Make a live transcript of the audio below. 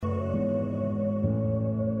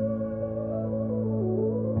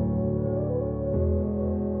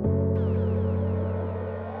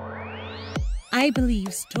I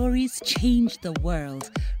believe stories change the world.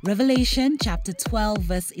 Revelation chapter 12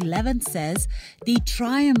 verse 11 says, "They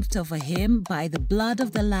triumphed over him by the blood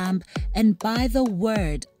of the Lamb and by the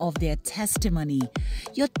word of their testimony."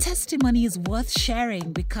 Your testimony is worth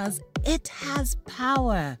sharing because it has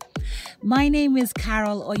power. My name is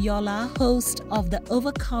Carol Oyola, host of the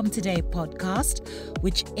Overcome Today podcast,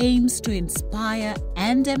 which aims to inspire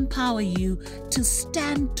and empower you to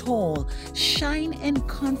stand tall, shine in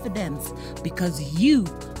confidence, because you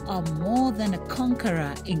are more than a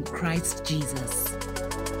conqueror in Christ Jesus.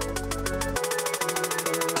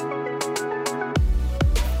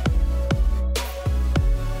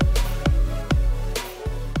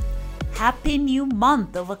 Happy new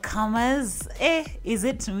month, Overcomers. Is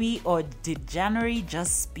it me or did January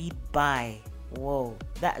just speed by? Whoa,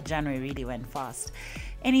 that January really went fast.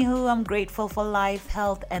 Anywho, I'm grateful for life,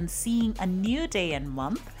 health, and seeing a new day and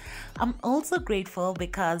month. I'm also grateful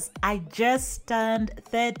because I just turned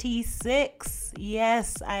 36.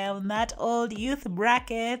 Yes, I am that old youth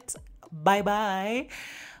bracket. Bye-bye.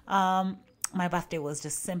 My birthday was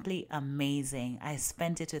just simply amazing. I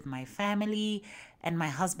spent it with my family, and my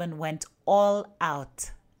husband went all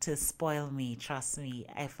out to spoil me. Trust me,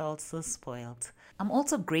 I felt so spoiled. I'm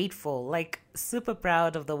also grateful, super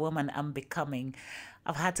proud of the woman I'm becoming.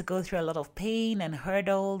 I've had to go through a lot of pain and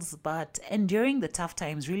hurdles, but enduring the tough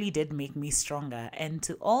times really did make me stronger. And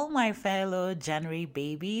to all my fellow January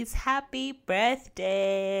babies, happy birthday!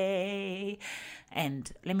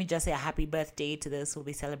 And let me just say a happy birthday to those who will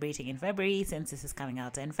be celebrating in February, since this is coming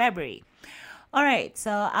out in February. All right,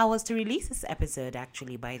 so I was to release this episode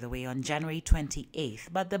actually, by the way, on January 28th,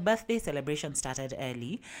 but the birthday celebration started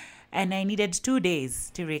early and I needed 2 days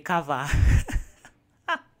to recover.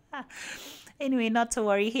 Anyway, not to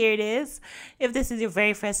worry, here it is. If this is your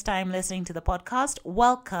very first time listening to the podcast,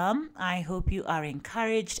 welcome. I hope you are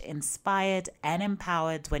encouraged, inspired, and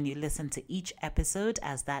empowered when you listen to each episode,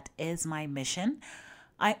 as that is my mission.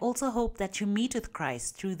 I also hope that you meet with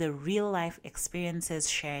Christ through the real-life experiences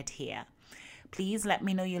shared here. Please let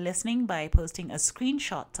me know you're listening by posting a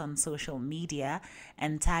screenshot on social media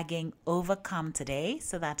and tagging Overcome Today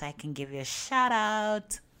so that I can give you a shout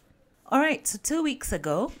out. All right, so 2 weeks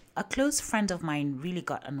ago, a close friend of mine really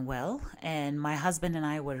got unwell, and my husband and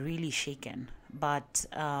I were really shaken. But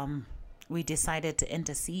we decided to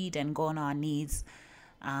intercede and go on our knees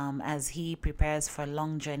as he prepares for a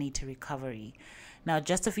long journey to recovery. Now,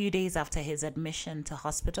 just a few days after his admission to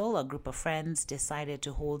hospital, a group of friends decided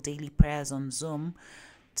to hold daily prayers on Zoom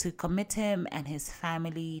to commit him and his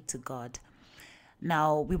family to God.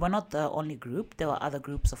 Now, we were not the only group. There were other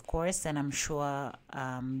groups, of course, and I'm sure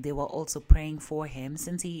they were also praying for him,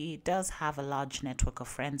 since he does have a large network of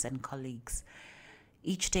friends and colleagues.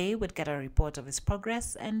 Each day we'd get a report of his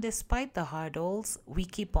progress, and despite the hurdles, we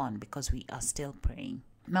keep on because we are still praying.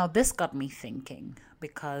 Now, this got me thinking,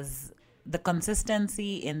 because the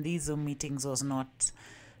consistency in these Zoom meetings was not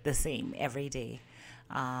the same every day.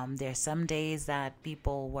 There are some days that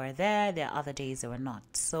people were there, there are other days they were not.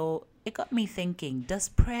 So it got me thinking, does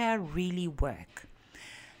prayer really work?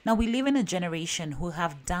 Now, we live in a generation who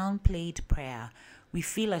have downplayed prayer. We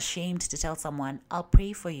feel ashamed to tell someone, "I'll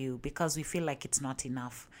pray for you," because we feel like it's not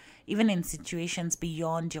enough. Even in situations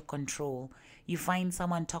beyond your control, you find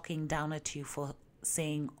someone talking down at you for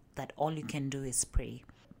saying that all you can do is pray.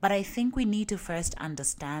 But I think we need to first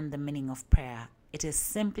understand the meaning of prayer. It is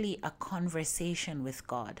simply a conversation with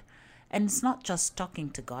God. And it's not just talking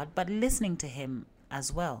to God, but listening to Him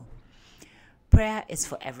as well. Prayer is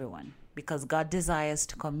for everyone because God desires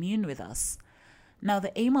to commune with us. Now,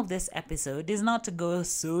 the aim of this episode is not to go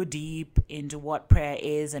so deep into what prayer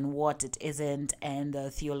is and what it isn't and the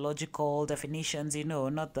theological definitions,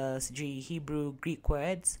 not the Hebrew, Greek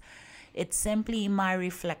words. It's simply my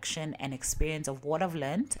reflection and experience of what I've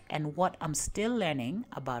learned and what I'm still learning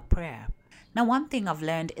about prayer. Now, one thing I've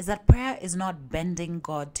learned is that prayer is not bending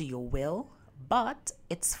God to your will, but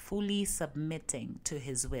it's fully submitting to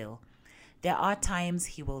His will. There are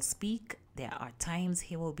times He will speak. There are times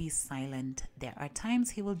He will be silent. There are times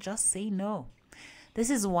He will just say no. This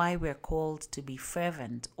is why we're called to be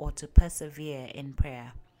fervent or to persevere in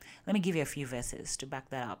prayer. Let me give you a few verses to back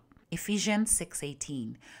that up. Ephesians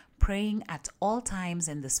 6:18, praying at all times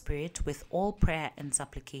in the Spirit with all prayer and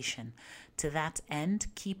supplication. To that end,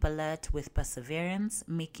 keep alert with perseverance,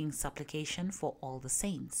 making supplication for all the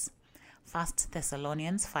saints. 1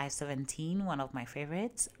 Thessalonians 5:17, one of my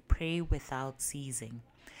favorites, pray without ceasing.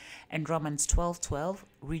 And Romans 12:12,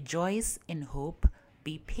 rejoice in hope,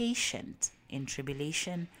 be patient in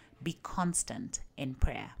tribulation, be constant in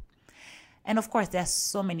prayer. And of course, there's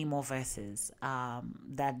so many more verses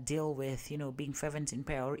that deal with, being fervent in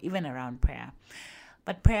prayer or even around prayer.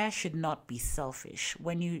 But prayer should not be selfish.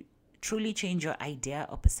 When you truly change your idea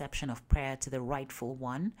or perception of prayer to the rightful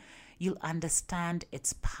one, you'll understand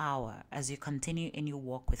its power as you continue in your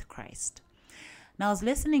walk with Christ. Now, I was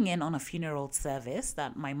listening in on a funeral service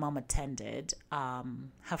that my mom attended.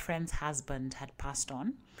 Her friend's husband had passed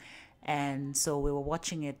on. And so we were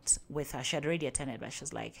watching it with her. She had already attended, but she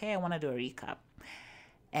was like, hey, I want to do a recap.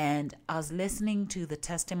 And I was listening to the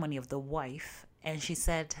testimony of the wife. And she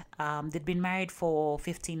said they'd been married for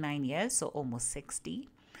 59 years, so almost 60.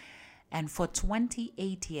 And for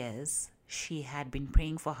 28 years, she had been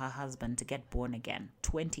praying for her husband to get born again.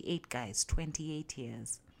 28 guys, 28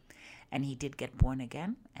 years. And he did get born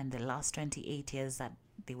again. And the last 28 years that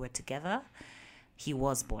they were together, he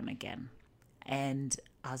was born again. And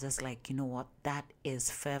I was just like, you know what? That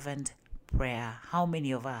is fervent prayer. How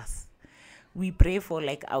many of us? We pray for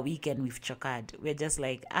like a weekend we've choked. We're just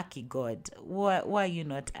like, Aki God, why are you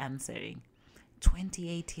not answering?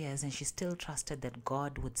 28 years and she still trusted that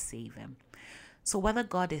God would save him. So whether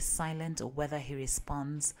God is silent or whether he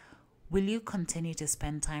responds, will you continue to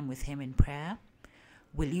spend time with him in prayer?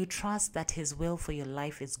 Will you trust that his will for your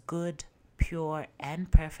life is good, pure,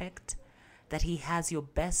 and perfect? That he has your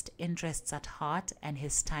best interests at heart and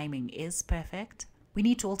his timing is perfect? We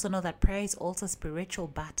need to also know that prayer is also a spiritual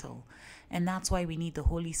battle, and that's why we need the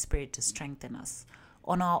Holy Spirit to strengthen us.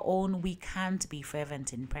 On our own, we can't be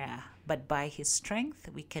fervent in prayer, but by his strength,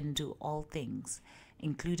 we can do all things,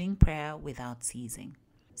 including prayer without ceasing.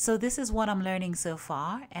 So this is what I'm learning so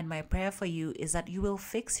far, and my prayer for you is that you will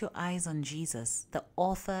fix your eyes on Jesus, the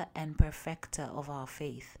author and perfecter of our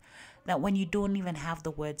faith, that when you don't even have the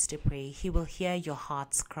words to pray, he will hear your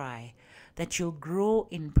heart's cry, that you'll grow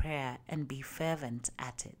in prayer and be fervent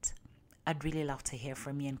at it. I'd really love to hear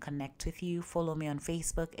from you and connect with you. Follow me on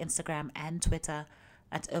Facebook, Instagram, and Twitter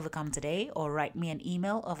at Overcome Today, or write me an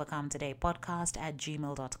email,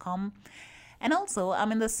 overcometodaypodcast@gmail.com. And also,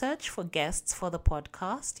 I'm in the search for guests for the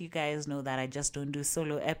podcast. You guys know that I just don't do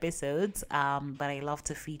solo episodes, but I love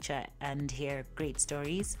to feature and hear great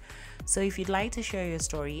stories. So if you'd like to share your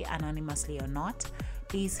story, anonymously or not,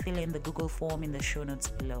 please fill in the Google form in the show notes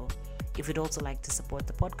below. If you'd also like to support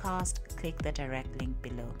the podcast, click the direct link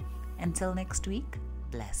below. Until next week,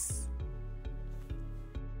 bless.